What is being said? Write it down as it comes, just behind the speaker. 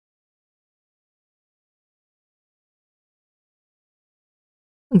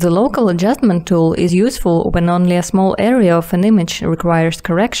The local adjustment tool is useful when only a small area of an image requires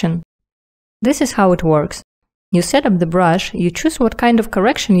correction. This is how it works. You set up the brush, you choose what kind of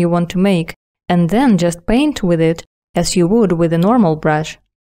correction you want to make, and then just paint with it as you would with a normal brush.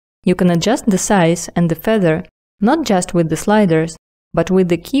 You can adjust the size and the feather, not just with the sliders, but with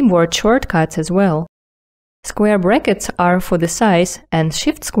the keyboard shortcuts as well. Square brackets are for the size and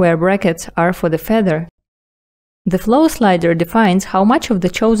shift square brackets are for the feather. The flow slider defines how much of the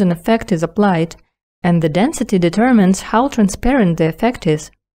chosen effect is applied, and the density determines how transparent the effect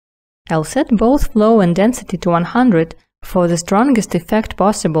is. I'll set both flow and density to 100 for the strongest effect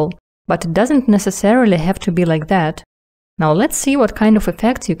possible, but it doesn't necessarily have to be like that. Now let's see what kind of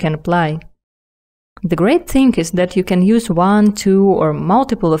effects you can apply. The great thing is that you can use one, two, or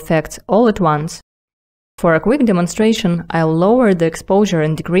multiple effects all at once. For a quick demonstration, I'll lower the exposure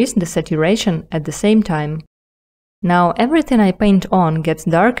and decrease the saturation at the same time. Now everything I paint on gets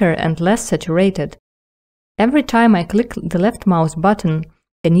darker and less saturated. Every time I click the left mouse button,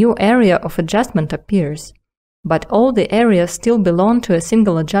 a new area of adjustment appears, but all the areas still belong to a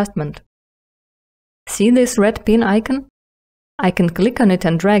single adjustment. See this red pin icon? I can click on it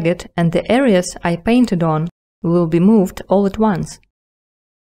and drag it, and the areas I painted on will be moved all at once.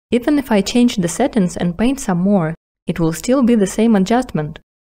 Even if I change the settings and paint some more, it will still be the same adjustment.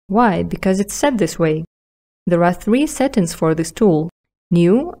 Why? Because it's set this way. There are 3 settings for this tool: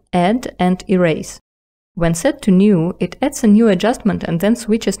 New, Add, and Erase. When set to New, it adds a new adjustment and then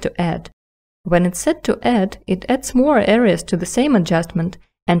switches to Add. When it's set to Add, it adds more areas to the same adjustment,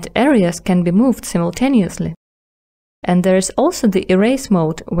 and areas can be moved simultaneously. And there is also the Erase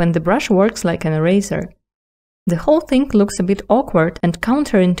mode, when the brush works like an eraser. The whole thing looks a bit awkward and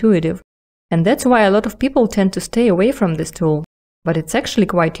counterintuitive, and that's why a lot of people tend to stay away from this tool. But it's actually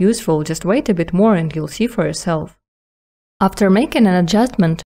quite useful, just wait a bit more and you'll see for yourself. After making an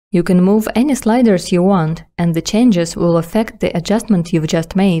adjustment, you can move any sliders you want, and the changes will affect the adjustment you've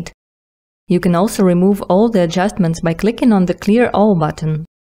just made. You can also remove all the adjustments by clicking on the Clear All button.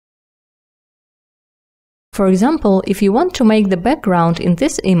 For example, if you want to make the background in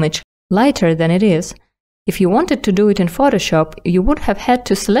this image lighter than it is, if you wanted to do it in Photoshop, you would have had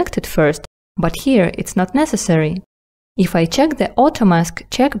to select it first, but here it's not necessary. If I check the Auto Mask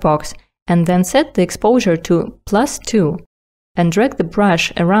checkbox and then set the exposure to +2 and drag the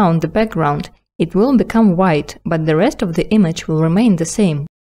brush around the background, it will become white, but the rest of the image will remain the same.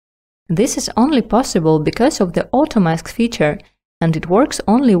 This is only possible because of the Auto Mask feature, and it works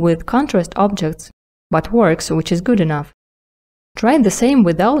only with contrast objects, but works, which is good enough. Try the same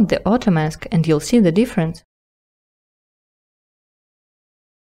without the Auto Mask and you'll see the difference.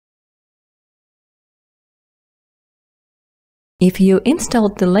 If you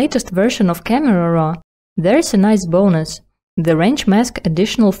installed the latest version of Camera Raw, there's a nice bonus, the Range Mask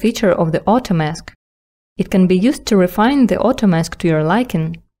additional feature of the Auto Mask. It can be used to refine the Auto Mask to your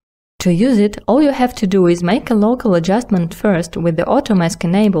liking. To use it, all you have to do is make a local adjustment first with the Auto Mask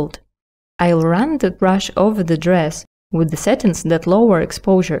enabled. I'll run the brush over the dress with the settings that lower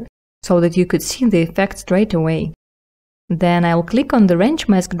exposure, so that you could see the effect straight away. Then I'll click on the Range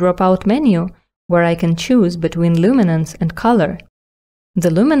Mask drop-out menu, where I can choose between luminance and color. The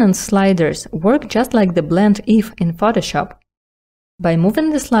Luminance Sliders work just like the Blend If in Photoshop. By moving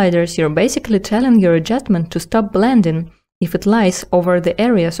the sliders, you're basically telling your adjustment to stop blending if it lies over the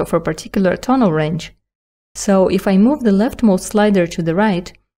areas of a particular tonal range. So if I move the leftmost slider to the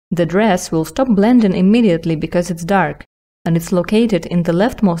right, the dress will stop blending immediately because it's dark, and it's located in the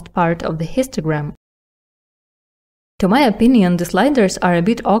leftmost part of the histogram. To my opinion, the sliders are a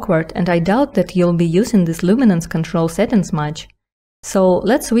bit awkward, and I doubt that you'll be using this luminance control settings much. So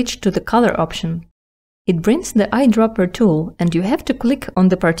let's switch to the color option. It brings the Eyedropper tool, and you have to click on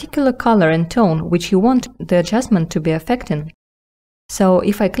the particular color and tone which you want the adjustment to be affecting. So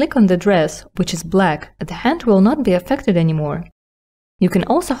if I click on the dress, which is black, the hand will not be affected anymore. You can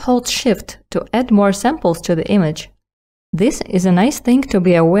also hold Shift to add more samples to the image. This is a nice thing to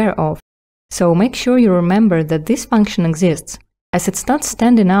be aware of, so make sure you remember that this function exists, as it's not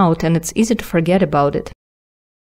standing out and it's easy to forget about it.